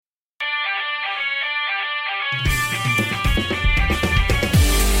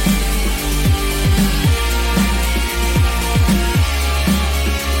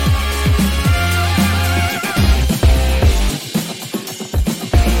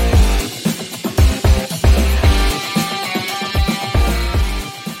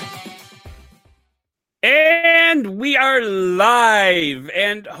live,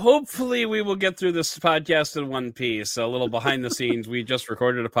 and hopefully we will get through this podcast in one piece. A little behind the scenes. We just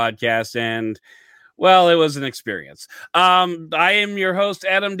recorded a podcast, and well, it was an experience. I am your host,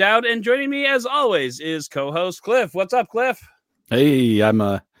 Adam Dowd, and joining me as always is co-host Cliff. What's up, Cliff? Hey,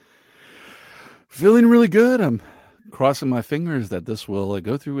 I'm feeling really good. I'm crossing my fingers that this will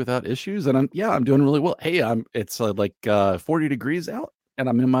go through without issues, and I'm doing really well. Hey, it's like 40 degrees out, and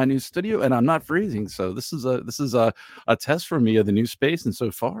I'm in my new studio, and I'm not freezing. So this is a test for me of the new space, and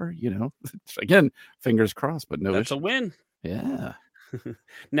so far, again, fingers crossed, but no, that's issue. A win. Yeah.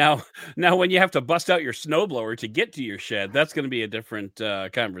 Now, when you have to bust out your snowblower to get to your shed, that's going to be a different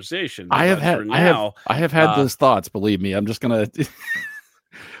conversation. I have had those thoughts. Believe me, I'm just gonna.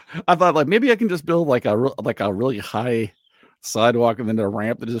 I thought like maybe I can just build like a really high sidewalk and then a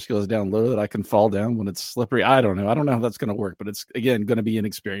ramp that just goes down low that I can fall down when it's slippery. I don't know how that's going to work, but it's again going to be an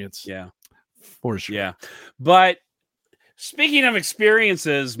experience. Yeah, for sure. Yeah, but. Speaking of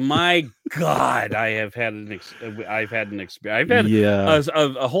experiences, my God, I've had an experience. I've had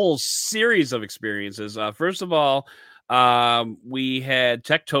a whole series of experiences. First of all, we had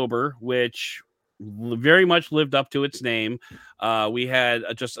Techtober, which very much lived up to its name. We had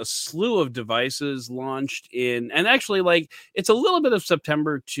just a slew of devices launched and actually, like, it's a little bit of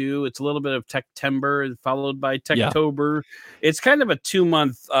September too. It's a little bit of Techtember followed by Techtober. Yeah. It's kind of a 2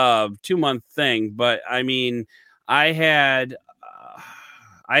 month thing, but I mean. I had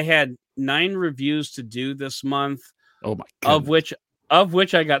 9 reviews to do this month. Oh my goodness. Of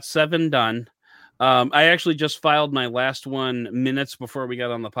which I got 7 done. I actually just filed my last one minutes before we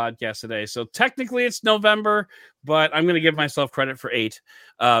got on the podcast today. So technically it's November, but I'm going to give myself credit for 8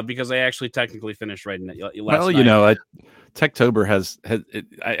 because I actually technically finished writing it last night. Techtober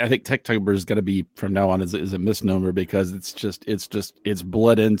I think Techtober is going to be from now on is a misnomer because it's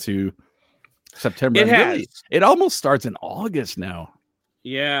bled into September. It has. Really, it almost starts in August now.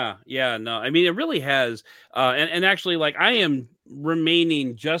 Yeah. No, I mean, it really has. And actually, like, I am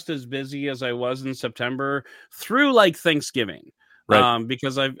remaining just as busy as I was in September through like Thanksgiving, right?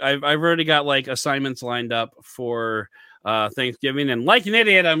 Because I've already got like assignments lined up for Thanksgiving, and like an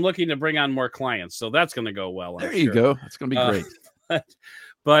idiot, I'm looking to bring on more clients, so that's going to go well. There you go. That's going to be great.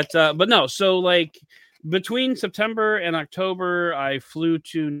 But no, so like. Between September and October, I flew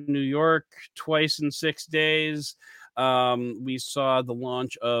to New York twice in 6 days. We saw the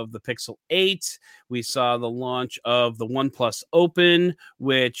launch of the Pixel 8. We saw the launch of the OnePlus Open,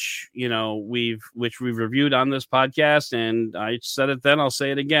 which we've reviewed on this podcast, and I said it then. I'll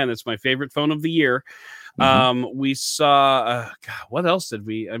say it again. It's my favorite phone of the year. Mm-hmm. We saw. God, what else did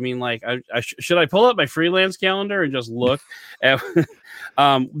we? I mean, like, should I pull up my freelance calendar and just look at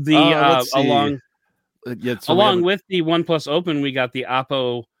along with the OnePlus Open, we got the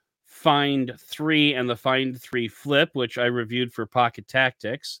Oppo Find 3 and the Find 3 Flip, which I reviewed for Pocket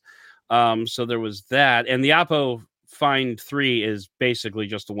Tactics. So there was that. And the Oppo Find 3 is basically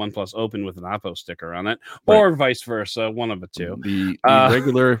just the OnePlus Open with an Oppo sticker on it, or vice versa, one of the two. The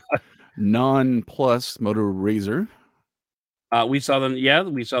regular non-Plus Moto Razr. We saw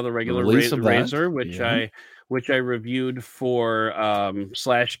the regular Razr, which I reviewed for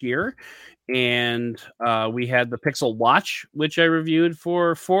Slash Gear. And we had the Pixel Watch, which I reviewed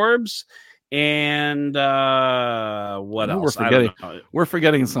for Forbes. And what else? We're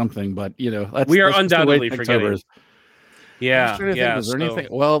forgetting something, but we are undoubtedly forgetting. Yeah. Is there anything?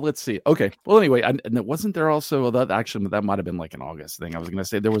 Well, let's see. Okay. Well, anyway, and wasn't there also that might have been like an August thing. I was going to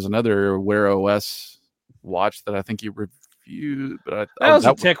say there was another Wear OS watch that I think you reviewed, but that was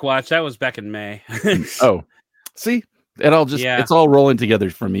a Tick watch. That was back in May. Oh, see. It's all rolling together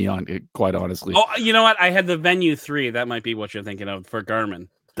for me on it, quite honestly. Oh, you know what? I had the Venue 3. That might be what you're thinking of for Garmin.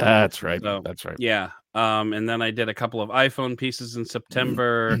 That's right. That's right. Yeah. And then I did a couple of iPhone pieces in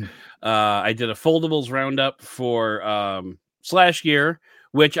September. I did a foldables roundup for Slash Gear,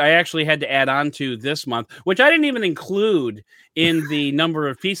 which I actually had to add on to this month, which I didn't even include in the number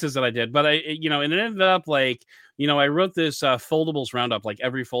of pieces that I did. But it ended up like, I wrote this foldables roundup, like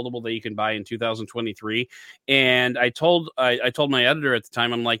every foldable that you can buy in 2023. And I told my editor at the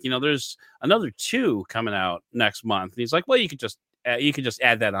time, I'm like, there's another 2 coming out next month. And he's like, well, you could just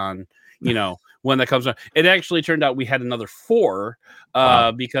add that on, when that comes out. It actually turned out we had another 4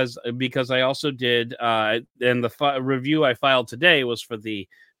 because I also did, and the review I filed today was for the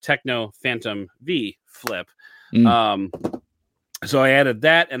Techno Phantom V Flip. So I added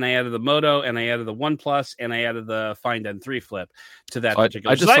that, and I added the Moto, and I added the OnePlus, and I added the Find N3 Flip to that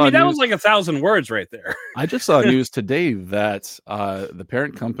particular. That was like 1,000 words right there. I just saw news today that the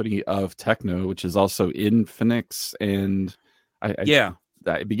parent company of Techno, which is also Infinix, and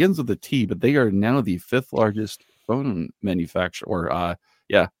it begins with a T, but they are now the 5th largest phone manufacturer, or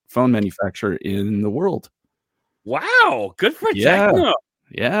phone manufacturer in the world. Wow, good for Yeah, Techno.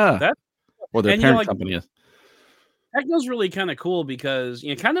 yeah. That Well, their and parent company is. Techno's really kind of cool because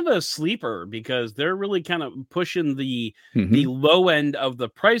kind of a sleeper because they're really kind of pushing the low end of the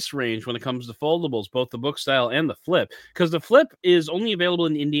price range when it comes to foldables, both the book style and the flip. Because the flip is only available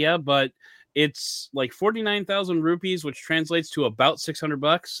in India, but it's like 49,000 rupees, which translates to about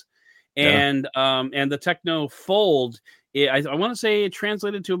 $600. And the Techno Fold, I want to say it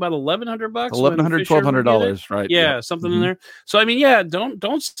translated to about $1,100 when Fisher reviewed it. $1,200, right? Yeah, something in there. So I mean,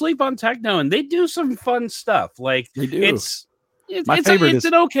 don't sleep on Techno, and they do some fun stuff. Like They do. It's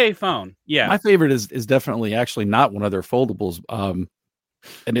an okay phone. Yeah, my favorite is definitely actually not one of their foldables.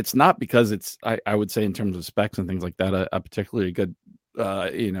 And it's not because it's I would say in terms of specs and things like that a particularly good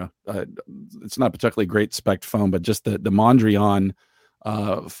it's not particularly great spec phone, but just the Mondrian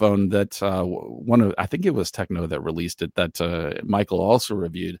phone that I think it was Techno that released it, that Michael also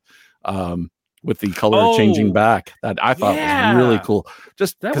reviewed, with the color changing back, that I thought was really cool.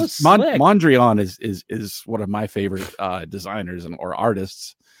 Just that was Mondrian is one of my favorite designers or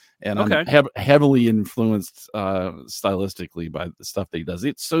artists, and I'm heavily influenced stylistically by the stuff that he does.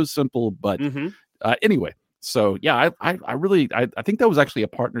 It's so simple, but anyway. So yeah, I think that was actually a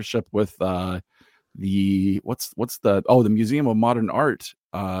partnership with the Museum of Modern Art,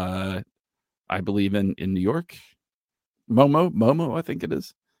 I believe in New York. Momo, I think it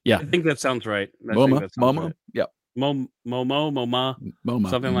is. Yeah, I think that sounds right. Momo. Right. Yeah, MoMA,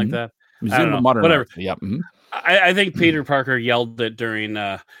 something like that. Museum of Modern Art. Yeah. I think Peter Parker yelled it during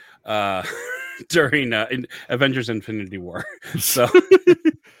Avengers Infinity War. So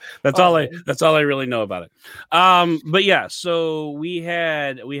that's all I really know about it. But yeah, so we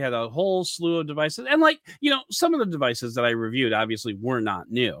had a whole slew of devices, and some of the devices that I reviewed obviously were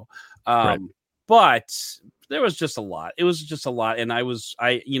not new. But there was just a lot. It was just a lot, and I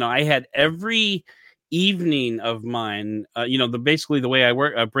had every evening of mine. Basically the way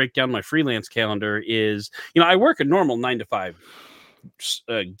I break down my freelance calendar is, I work a normal 9 to 5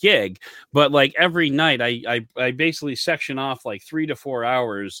 gig, but like every night I basically section off like 3 to 4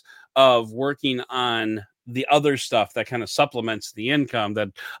 hours of working on the other stuff that kind of supplements the income that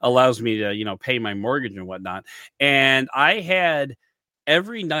allows me to pay my mortgage and whatnot. And I had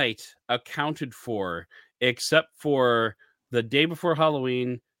every night accounted for except for the day before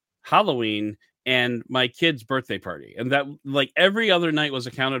Halloween, and my kid's birthday party. And that, like, every other night was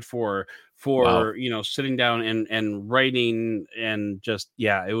accounted for wow. Sitting down and writing, and just,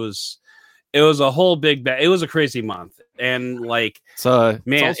 it was a whole big it was a crazy month. And like, it's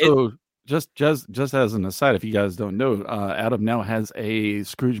also just as an aside, if you guys don't know, Adam now has a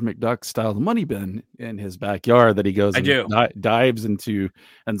Scrooge McDuck style money bin in his backyard that he goes dives into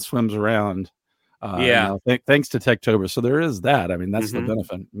and swims around. Thanks to Techtober. So there is that. I mean, that's the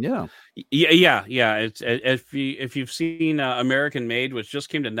benefit. Yeah. It's if you've seen American Made, which just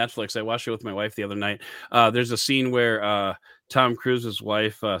came to Netflix, I watched it with my wife the other night. There's a scene where Tom Cruise's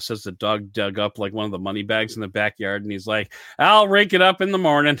wife says the dog dug up like one of the money bags in the backyard, and he's like, "I'll rake it up in the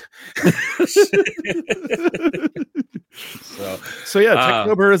morning." So yeah,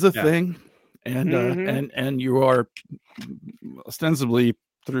 Techtober is a thing, and you are ostensibly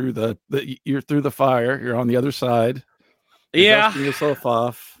through you're through the fire. You're on the other side. You're dusting yourself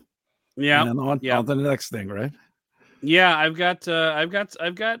off. Yeah. And on to the next thing, right? Yeah, I've got like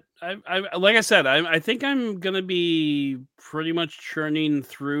I said, I think I'm gonna be pretty much churning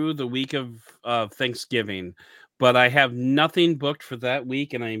through the week of Thanksgiving, but I have nothing booked for that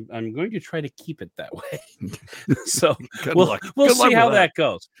week, and I'm going to try to keep it that way. So we'll see how that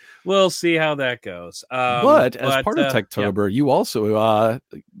goes. We'll see how that goes. But as part of Techtober, you also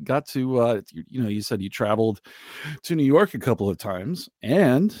got to you said you traveled to New York a couple of times,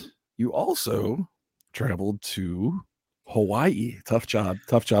 and you also traveled to Hawaii. Tough job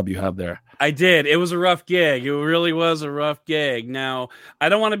you have there. I did. It was a rough gig. It really was a rough gig. Now, I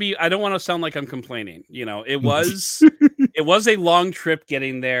don't want to sound like I'm complaining. It was a long trip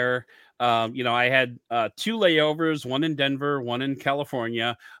getting there. I had 2 layovers, one in Denver, one in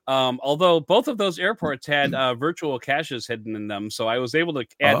California. Although both of those airports had virtual caches hidden in them, so I was able to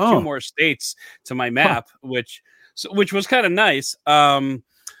add 2 more states to my map, which was kind of nice.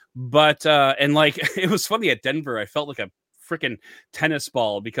 But and like, it was funny at Denver, I felt like a freaking tennis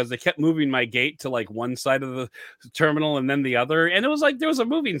ball because they kept moving my gate to like one side of the terminal and then the other, and it was like there was a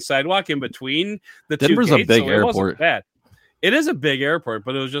moving sidewalk in between the Denver's 2 gates. A big so airport. It wasn't bad. It is a big airport,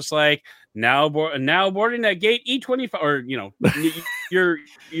 but it was just like now boarding that gate E25, or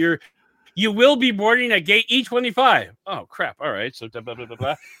You will be boarding at gate E25. Oh crap! All right, so blah, blah, blah,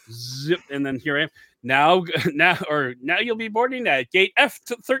 blah, zip, and then here I am. Now you'll be boarding at gate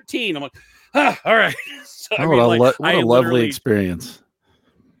F13. I'm like, all right. So, what a lovely experience.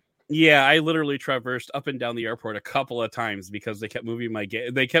 Yeah, I literally traversed up and down the airport a couple of times because they kept moving my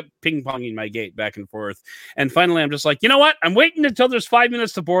gate. They kept ping-ponging my gate back and forth. And finally, I'm just like, you know what? I'm waiting until there's 5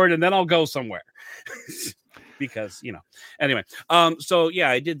 minutes to board, and then I'll go somewhere. Because, anyway. So yeah,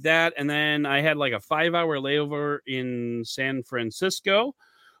 I did that. And then I had like a 5-hour layover in San Francisco,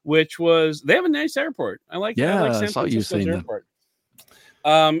 which was, they have a nice airport. I like San Francisco's airport.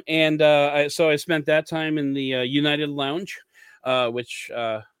 So I spent that time in the United Lounge, which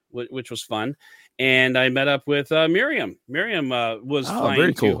was fun. And I met up with Miriam. Miriam was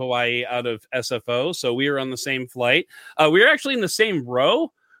flying to Hawaii out of SFO. So we were on the same flight. We were actually in the same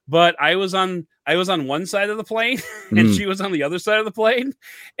row, but I was on one side of the plane and she was on the other side of the plane.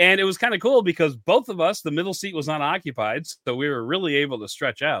 And it was kind of cool because both of us, the middle seat was unoccupied. So we were really able to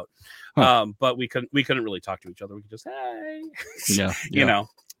stretch out. But we couldn't really talk to each other. We could just, hey,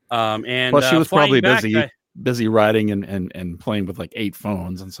 and plus she was probably busy riding and playing with like 8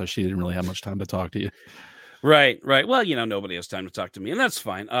 phones. And so she didn't really have much time to talk to you. Right. Well, nobody has time to talk to me, and that's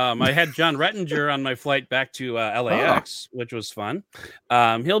fine. I had John Rettinger on my flight back to LAX, which was fun.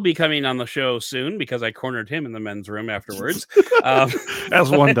 He'll be coming on the show soon because I cornered him in the men's room afterwards. As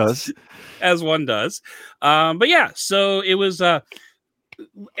one does. But yeah, so it was,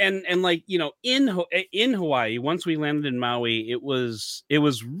 and like, in Hawaii, once we landed in Maui, it was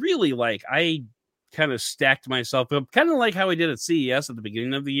really like, I kind of stacked myself up, kind of like how I did at CES at the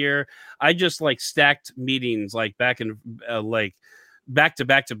beginning of the year. I just like stacked meetings like back to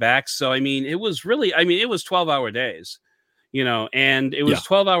back. So, it was 12-hour days, and it was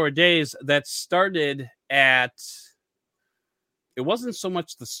 12-hour days that started at, it wasn't so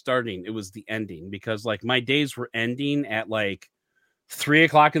much the starting, it was the ending, because like my days were ending at like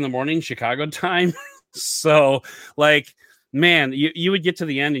 3:00 in the morning, Chicago time. So like, man, you would get to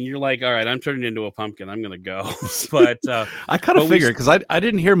the end and you're like, all right, I'm turning into a pumpkin. I'm going to go. But I kind of figured, because I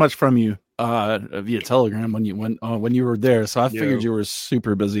didn't hear much from you via Telegram when you were there. So I figured you were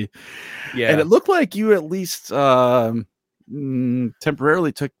super busy. Yeah. And it looked like you at least temporarily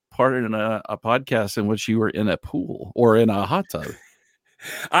took part in a podcast in which you were in a pool or in a hot tub.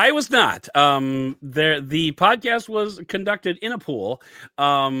 I was not. The podcast was conducted in a pool.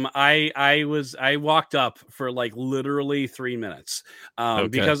 I walked up for like literally 3 minutes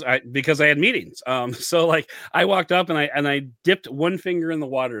because I had meetings. So like I walked up and I dipped one finger in the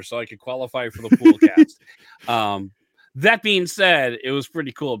water so I could qualify for the pool cast. That being said, it was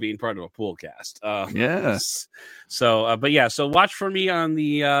pretty cool being part of a pool cast. Yes. So, but yeah, so watch for me on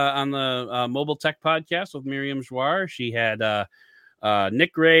the Mobile Tech podcast with Miriam Jouar. She had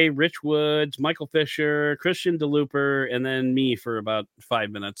Nick Gray, Rich Woods, Michael Fisher, Christian DeLooper, and then me for about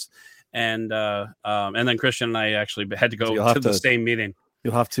 5 minutes. And then Christian and I actually had to go to the same meeting.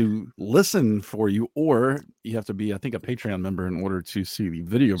 You'll have to listen for you, or you have to be, I think, a Patreon member in order to see the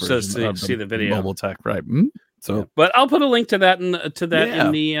video version. So see the video. Mobile Tech, right? So, yeah. But I'll put a link to that in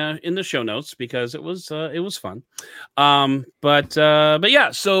the show notes because it was fun. But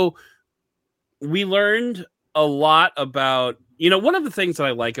yeah, so we learned a lot about, one of the things that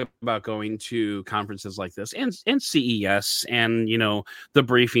I like about going to conferences like this and CES and, the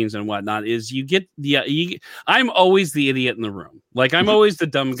briefings and whatnot is you get I'm always the idiot in the room. Like I'm always the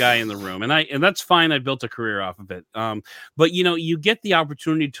dumb guy in the room, and that's fine. I built a career off of it. But you get the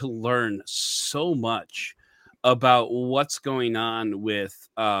opportunity to learn so much about what's going on with,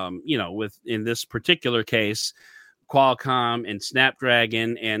 with, in this particular case, Qualcomm and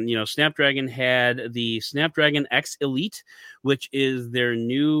Snapdragon. And, Snapdragon had the Snapdragon X Elite, which is their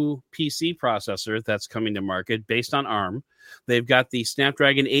new PC processor that's coming to market based on ARM. They've got the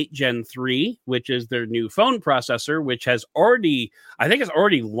Snapdragon 8 Gen 3, which is their new phone processor, which has already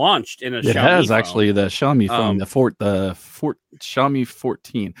launched in a Xiaomi phone. It has actually, the Xiaomi phone, the Xiaomi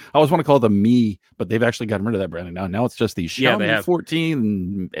 14. I always want to call it the Mi, but they've actually gotten rid of that branding now. Now it's just the Xiaomi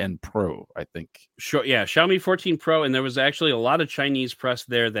 14 and Pro, I think. Sure, yeah, Xiaomi 14 Pro, and there was actually a lot of Chinese press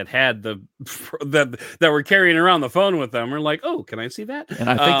there that had that were carrying around the phone with them. We're like, oh, can I see that? And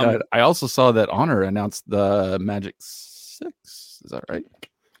I think I also saw that Honor announced the Magic 6. Is that right?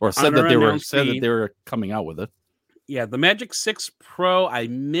 Or said that they were coming out with it. Yeah, the Magic 6 Pro. I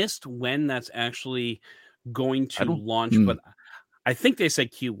missed when that's actually going to launch, but I think they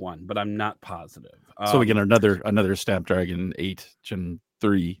said Q1, but I'm not positive. So we get another Snapdragon 8 Gen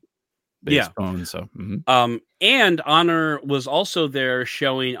 3 base phone. So and Honor was also there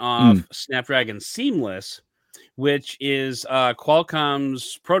showing off Snapdragon Seamless, which is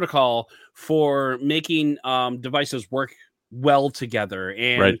Qualcomm's protocol for making devices work well together.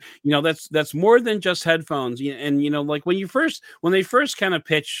 And that's more than just headphones. And like when they first kind of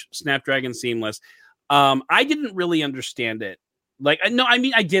pitch Snapdragon Seamless, I didn't really understand it.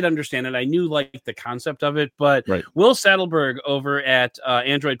 I did understand it. I knew like the concept of it, but Will Saddleberg over at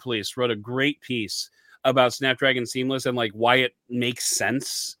Android Police wrote a great piece about Snapdragon Seamless and like why it makes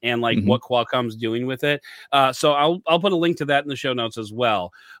sense and like what Qualcomm's doing with it. So I'll put a link to that in the show notes as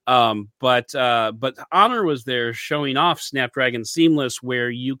well. But Honor was there showing off Snapdragon Seamless, where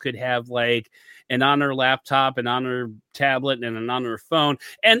you could have like an Honor laptop, an Honor tablet, and an Honor phone.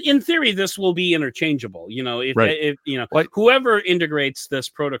 And in theory, this will be interchangeable. If whoever integrates this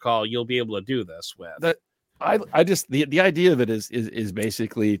protocol, you'll be able to do this with. I just the idea of it is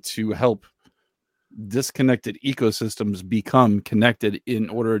basically to help disconnected ecosystems become connected in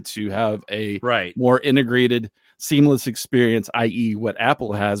order to have a more integrated, seamless experience, i.e. what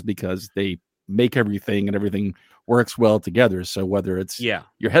Apple has, because they make everything and everything works well together. So whether it's your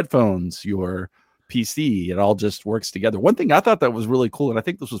headphones, your PC, it all just works together. One thing I thought that was really cool, and I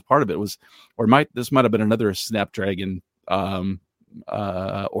think this was part of it, this might have been another Snapdragon Qualcomm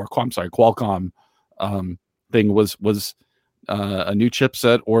thing was a new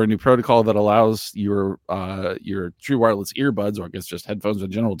chipset or a new protocol that allows your true wireless earbuds, or I guess just headphones in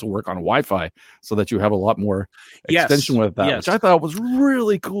general, to work on Wi-Fi, so that you have a lot more extension with that, which I thought was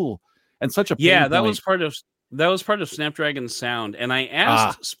really cool and such a that was part of Snapdragon Sound. And I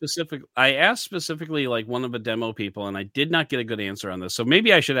asked specifically like one of the demo people, and I did not get a good answer on this. So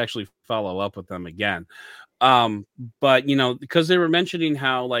maybe I should actually follow up with them again. But because they were mentioning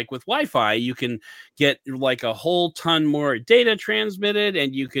how like with Wi-Fi you can get like a whole ton more data transmitted,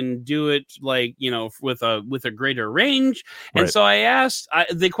 and you can do it like with a greater range. And so I asked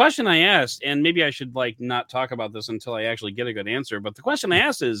the question I asked, and maybe I should like not talk about this until I actually get a good answer. But the question I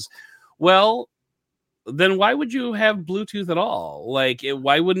asked is, well, then why would you have Bluetooth at all? Like,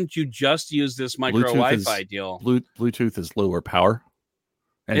 why wouldn't you just use this micro Wi-Fi deal? Bluetooth is lower power.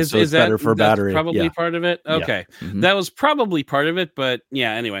 And is that better for battery? Probably part of it. Okay, that was probably part of it. But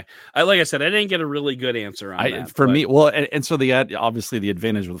anyway, like I said, I didn't get a really good answer on that. For me, well, and so obviously the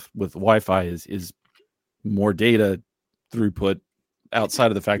advantage with Wi-Fi is more data throughput outside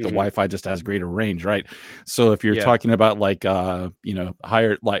of the fact that Wi-Fi just has greater range, right? So if you're talking about like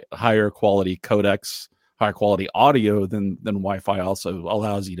higher quality codecs, higher quality audio, then Wi-Fi also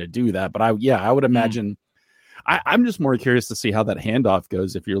allows you to do that. But I would imagine. I'm just more curious to see how that handoff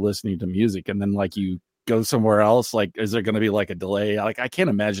goes if you're listening to music and then like you go somewhere else. Like, is there going to be like a delay? Like, I can't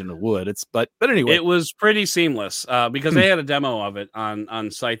imagine it would. But anyway, it was pretty seamless because they had a demo of it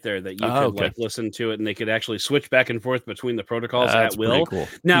on site there that you could like listen to it, and they could actually switch back and forth between the protocols at will. Cool.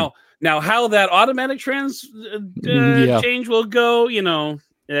 Now how that automatic change will go,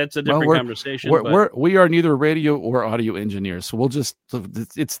 it's a different conversation. We are neither radio or audio engineers, so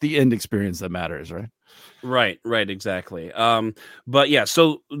it's the end experience that matters, right? Right, exactly. But yeah,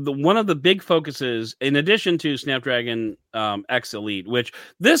 so one of the big focuses, in addition to Snapdragon X Elite, which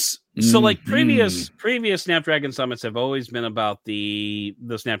previous Snapdragon summits have always been about the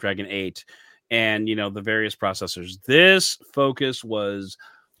Snapdragon 8 and the various processors. This focus was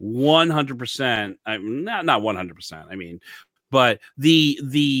 100%. Not 100%. I mean. But the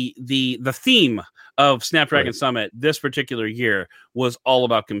theme of Snapdragon Summit this particular year was all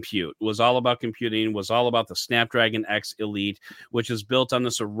about compute, was all about computing, was all about the Snapdragon X Elite, which is built on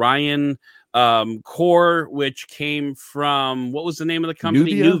this Orion core, which came from, what was the name of the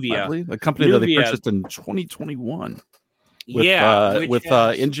company? Nuvia. The company that they purchased in 2021. With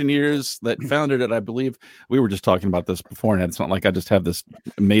engineers that founded it. I believe we were just talking about this before, and it's not like I just have this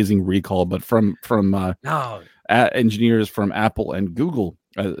amazing recall, but from engineers from Apple and Google,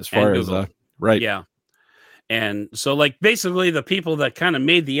 as far as and so like basically the people that kind of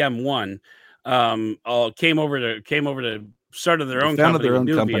made the M1 all came over to started their own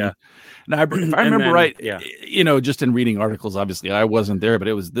company. Now, if I remember right, just in reading articles, obviously I wasn't there, but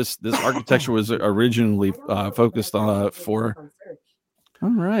it was this architecture was originally focused on for. All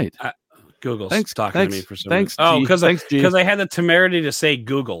right. Google's talking to me for some reason. Oh, because I had the temerity to say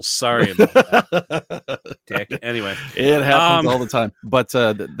Google. Sorry about that. Dick. Anyway. It happens all the time. But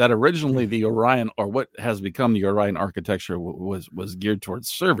that originally the Orion, or what has become the Orion architecture, was geared towards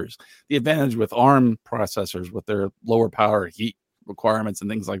servers. The advantage with ARM processors with their lower power heat requirements and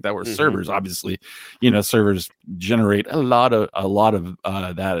things like that were servers. Obviously, servers generate a lot of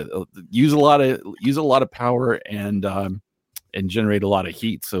that, use a lot of power and generate a lot of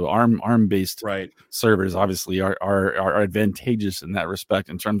heat. So ARM based servers obviously are advantageous in that respect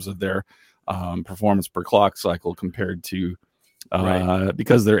in terms of their performance per clock cycle compared to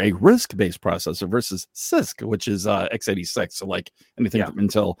because they're a RISC-based processor versus CISC, which is x86. So like anything from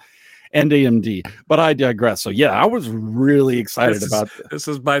Intel and AMD. But I digress. So yeah, I was really excited about this.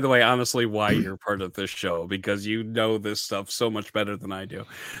 Is, by the way, honestly why you're part of this show, because you know this stuff so much better than I do.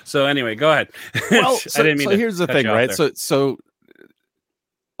 So anyway, go ahead. Well, so here's the thing, right? So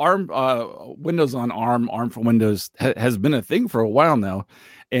ARM, Windows on ARM for Windows has been a thing for a while now,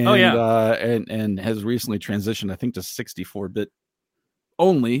 and and has recently transitioned, I think, to 64-bit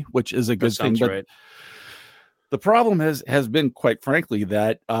only, which is a good thing. But right. The problem has been, quite frankly,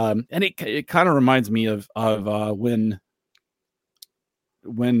 that and it kind of reminds me of when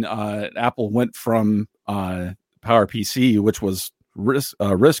Apple went from PowerPC, which was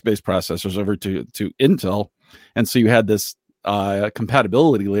RISC-based processors, over to Intel, and so you had this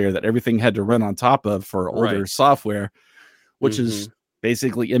compatibility layer that everything had to run on top of for older software, which is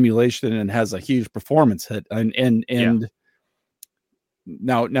basically emulation and has a huge performance hit. And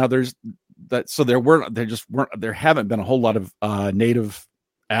now there's that. So there haven't been a whole lot of native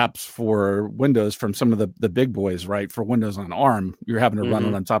apps for Windows from some of the big boys, right? For Windows on ARM, you're having to run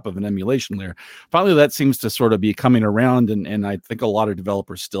it on top of an emulation layer. Finally, that seems to sort of be coming around, and I think a lot of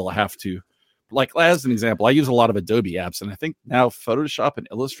developers still have to. Like, as an example, I use a lot of Adobe apps, and I think now Photoshop and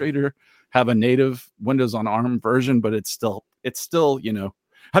Illustrator have a native Windows on ARM version, but it's still, I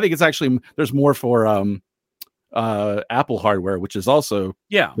think it's actually, there's more for Apple hardware, which is also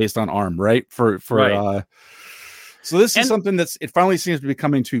based on ARM, right? So this is something it finally seems to be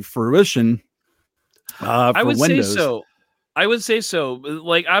coming to fruition for Windows. I would say so.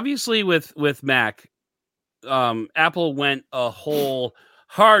 Like, obviously with Mac, Apple went a whole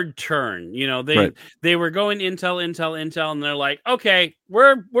hard turn. They were going Intel, and they're like, okay,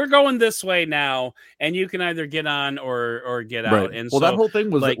 we're going this way now, and you can either get on or get out. And that whole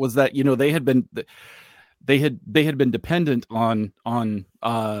thing was that they had been dependent on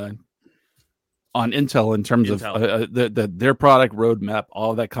Intel in terms of their product roadmap,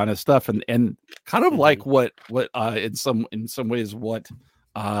 all that kind of stuff, and kind of like what in some ways what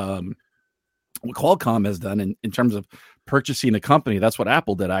Qualcomm has done in terms of purchasing a company. That's what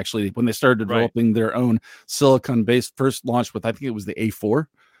Apple did, actually, when they started developing their own silicon-based, first launched with, I think it was the A4,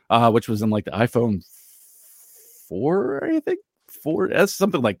 which was in like the iPhone 4, I think 4S,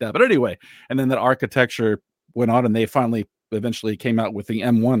 something like that. But anyway, and then that architecture went on, and they eventually came out with the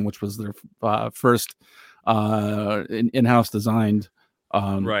M1, which was their first in-house designed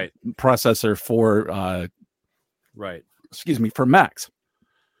processor for for Macs.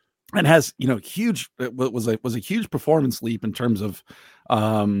 And has huge. It was a huge performance leap in terms of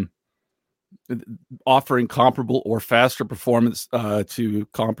offering comparable or faster performance to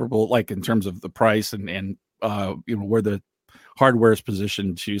comparable, like in terms of the price and where the hardware is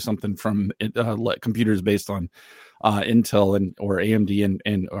positioned to something from computers based on Intel or AMD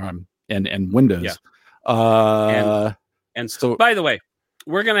and Windows. So, by the way,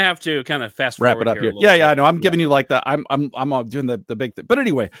 we're gonna have to kind of fast forward wrap it up here. Yeah, I know. I'm giving you like that. I'm doing the big thing. But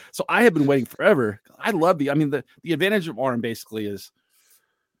anyway, so I have been waiting forever. I love the advantage of ARM basically is,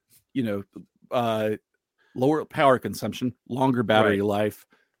 lower power consumption, longer battery life.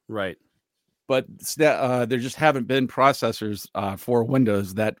 Right. But there just haven't been processors for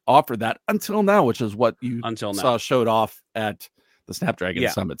Windows that offer that until now, which is what you saw showed off at the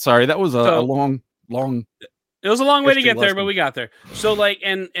Snapdragon Summit. Sorry, that was a long. It was a long way to get there, but we got there. So,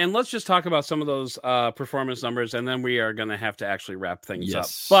 and let's just talk about some of those performance numbers, and then we are going to have to actually wrap things up.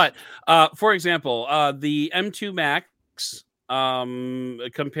 But, for example, the M2 Max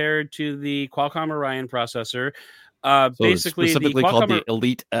compared to the Qualcomm Orion processor, basically specifically called the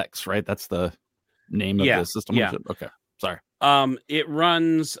Elite X, right? That's the name of the system. Yeah. Okay. Sorry. It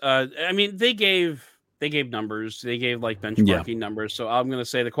runs. They gave numbers. They gave like benchmarking numbers. So I'm going to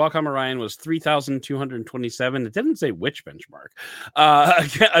say the Qualcomm Orion was 3,227. It didn't say which benchmark.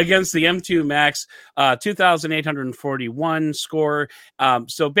 Against the M2 Max, 2,841 score.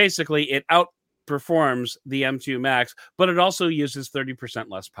 So basically, it outperforms the M2 Max, but it also uses 30%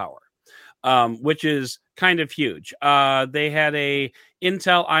 less power, which is kind of huge. They had a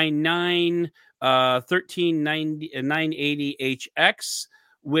Intel i9 13980HX.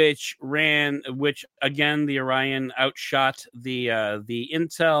 Which again, the Orion outshot the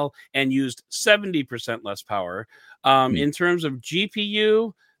Intel and used 70% less power. In terms of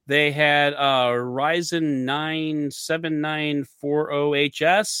GPU, they had Ryzen 9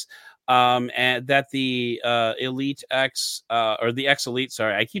 7940HS, and that the Elite X or the X Elite,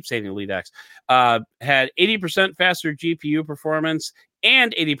 sorry, I keep saying Elite X, had 80% faster GPU performance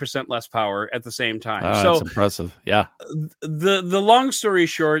and 80% less power at the same time. So that's impressive. Yeah. The long story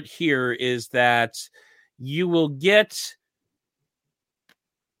short here is that you will get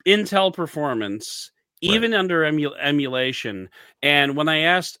Intel performance even under emulation. And when I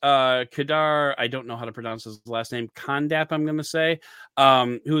asked Kedar, I don't know how to pronounce his last name, Kondap, I'm going to say,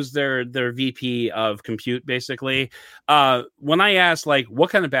 who's their VP of compute, basically. When I asked, like, what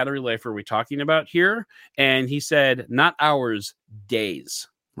kind of battery life are we talking about here? And he said, not hours, days.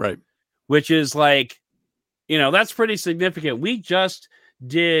 Right. Which is like, that's pretty significant. We just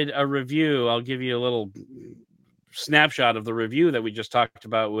did a review. I'll give you a little snapshot of the review that we just talked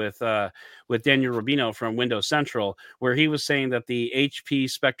about with Daniel Rubino from Windows Central, where he was saying that the HP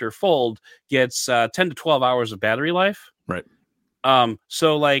Spectre Fold gets 10 to 12 hours of battery life. Right.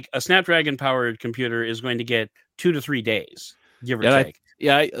 So like a Snapdragon powered computer is going to get 2 to 3 days, give or take.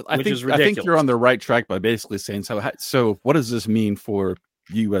 I think you're on the right track by basically saying, so what does this mean for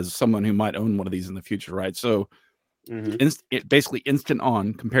you as someone who might own one of these in the future, right? So basically instant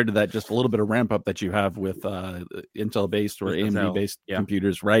on compared to that just a little bit of ramp up that you have with Intel based or AMD based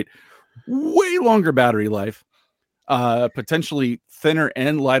computers, right? Way longer battery life, potentially thinner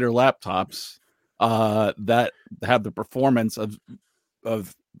and lighter laptops that have the performance of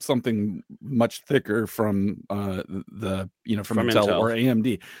something much thicker from from Intel or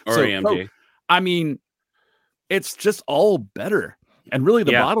AMD. So, I mean, it's just all better. And really,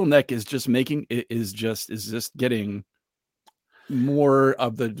 the bottleneck is just getting more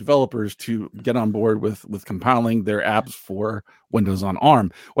of the developers to get on board with compiling their apps for Windows on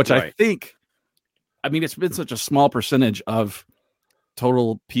ARM, which I think, it's been such a small percentage of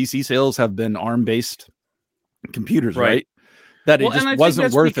total PC sales have been ARM-based computers, right? That it just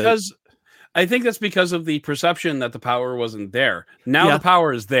wasn't worth it. I think that's because of the perception that the power wasn't there. Now the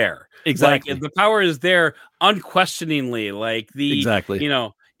power is there. Exactly. Like, the power is there unquestioningly. Like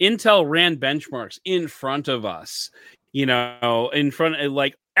Intel ran benchmarks in front of us, in front of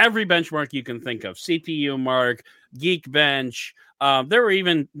like every benchmark you can think of, CPU Mark, Geekbench. There were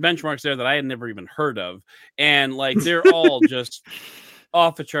even benchmarks there that I had never even heard of. And like, they're all just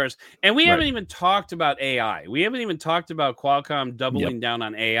off the charts. And we haven't even talked about AI. We haven't even talked about Qualcomm doubling down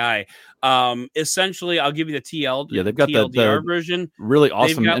on AI. Essentially, I'll give you the they've got TLDR version. Really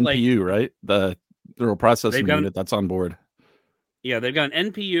awesome NPU, right? The neural processing unit that's on board. Yeah, they've got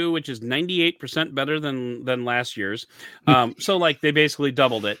an NPU, which is 98% better than last year's. So like they basically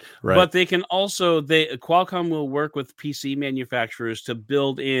doubled it. Right. But they can also, Qualcomm will work with PC manufacturers to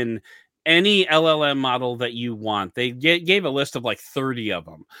build in any LLM model that you want. They gave a list of like 30 of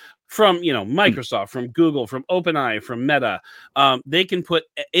them from, Microsoft, from Google, from OpenAI, from Meta. They can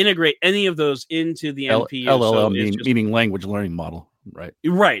integrate any of those into the NPU. LLM meaning language learning model, right?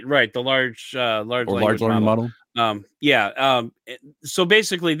 Right. The large language model. So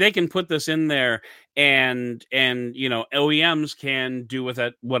basically they can put this in there and OEMs can do with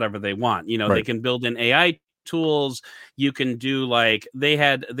it whatever they want. They can build in AI tools. You can do like they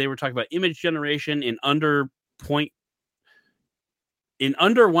were talking about image generation in under 1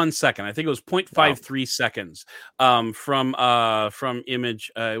 second. I think it was 0.53 seconds from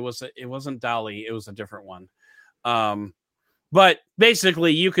image. It wasn't DALL-E, it was a different one. But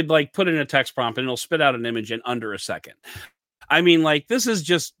basically you could like put in a text prompt and it'll spit out an image in under a second. I mean, like, this is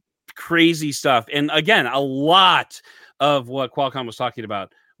just crazy stuff. And again, a lot of what Qualcomm was talking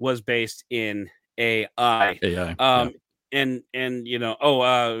about was based in AI. And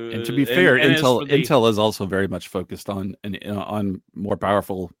to be fair, Intel is also very much focused on more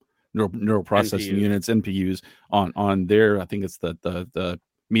powerful neural processing units, NPUs on their, I think it's the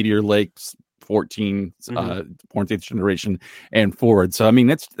Meteor Lakes 14th generation and forward. So I mean,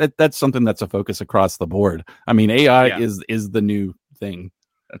 that's something that's a focus across the board. I mean, AI is the new thing,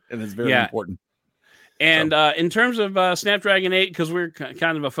 and it's very important. And in terms of Snapdragon 8, because we're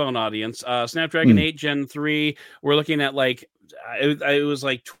kind of a phone audience, Snapdragon 8 Gen 3, we're looking at like it was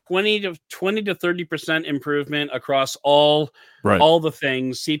like 20 to 30% improvement across all the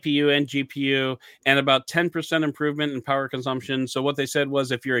things, CPU and GPU, and about 10% improvement in power consumption. So what they said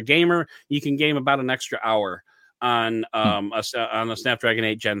was, if you're a gamer, you can game about an extra hour on a Snapdragon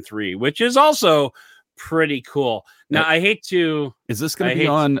 8 Gen 3, which is also pretty cool. Now, I hate to. Is this going to be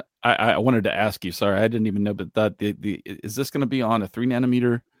on? I wanted to ask you. Sorry, I didn't even know. But is this going to be on a 3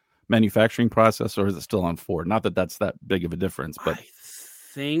 nanometer manufacturing process, or is it still on 4? Not that that's that big of a difference, but I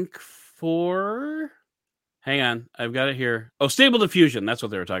think 4. Hang on, I've got it here. Oh, Stable Diffusion. That's what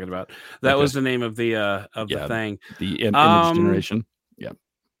they were talking about. That was the name of the thing. The image generation. Yeah,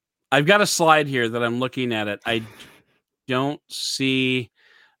 I've got a slide here that I'm looking at it. I don't see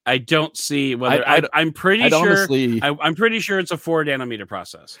I don't see whether I'm pretty I'd sure. honestly, I'm pretty sure it's a 4 nanometer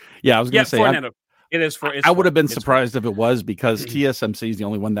process. Yeah, I was going to say 4 nano. It is for. I would have been surprised if it was, because TSMC is the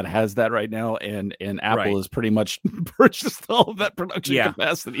only one that has that right now, and Apple has pretty much purchased all of that production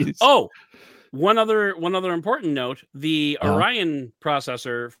capacity. Oh, one other important note: the Orion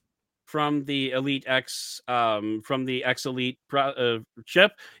processor from the Elite X, from the X Elite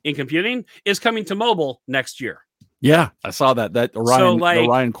chip in computing is coming to mobile next year. Yeah, I saw that Orion, the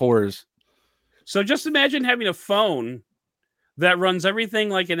Orion cores. So just imagine having a phone that runs everything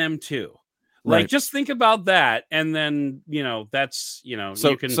like an M2. Like, just think about that, and then that's So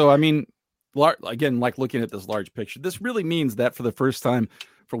you can. So I mean, again, like looking at this large picture, this really means that for the first time,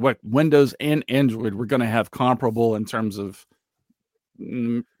 for what Windows and Android, we're going to have comparable in terms of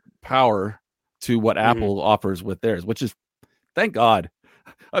power to what Apple offers with theirs, which is, thank God.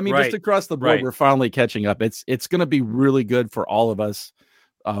 I mean, just across the board, we're finally catching up. It's going to be really good for all of us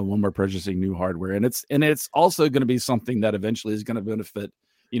when we're purchasing new hardware, and it's also going to be something that eventually is going to benefit.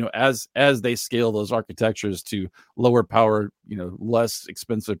 As they scale those architectures to lower power, less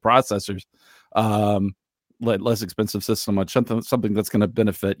expensive processors, less expensive system, something that's going to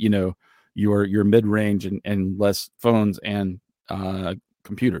benefit, your mid-range and less phones and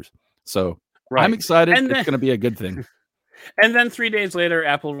computers. So I'm excited. It's going to be a good thing. And then 3 days later,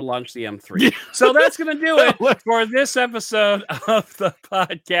 Apple will launch the M3. So that's going to do it for this episode of the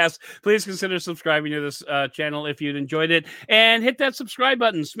podcast. Please consider subscribing to this channel if you'd enjoyed it. And hit that subscribe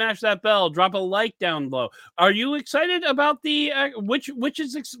button, smash that bell, drop a like down below. Are you excited about the, which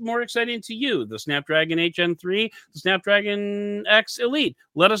is more exciting to you? The Snapdragon 8 Gen 3, the Snapdragon X Elite?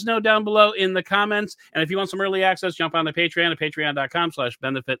 Let us know down below in the comments. And if you want some early access, jump on to Patreon at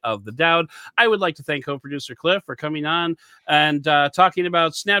patreon.com/benefitofthedowd. I would like to thank co-producer Cliff for coming on and talking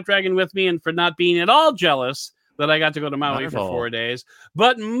about Snapdragon with me, and for not being at all jealous that I got to go to Maui for 4 days.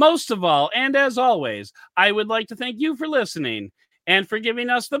 But most of all, and as always, I would like to thank you for listening and for giving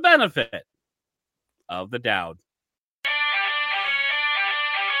us the benefit of the doubt.